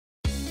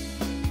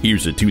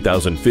Here's a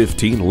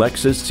 2015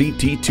 Lexus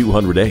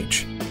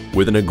CT200H.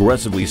 With an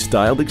aggressively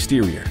styled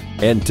exterior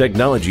and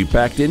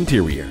technology-packed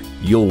interior,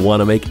 you'll want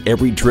to make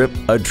every trip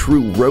a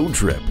true road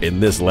trip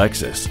in this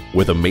Lexus.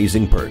 With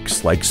amazing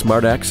perks like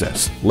Smart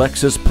Access,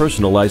 Lexus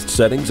personalized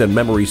settings and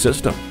memory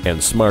system,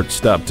 and Smart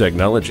Stop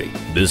technology,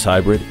 this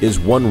hybrid is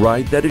one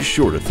ride that is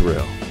sure to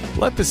thrill.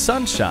 Let the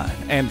sun shine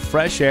and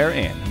fresh air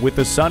in with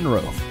the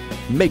sunroof.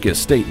 Make a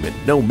statement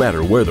no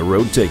matter where the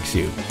road takes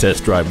you.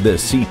 Test drive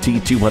this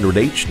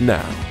CT200H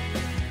now.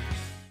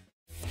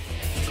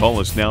 Call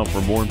us now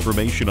for more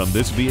information on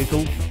this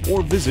vehicle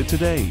or visit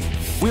today.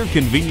 We're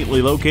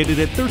conveniently located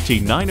at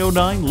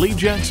 13909 Lee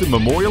Jackson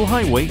Memorial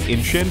Highway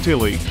in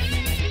Chantilly.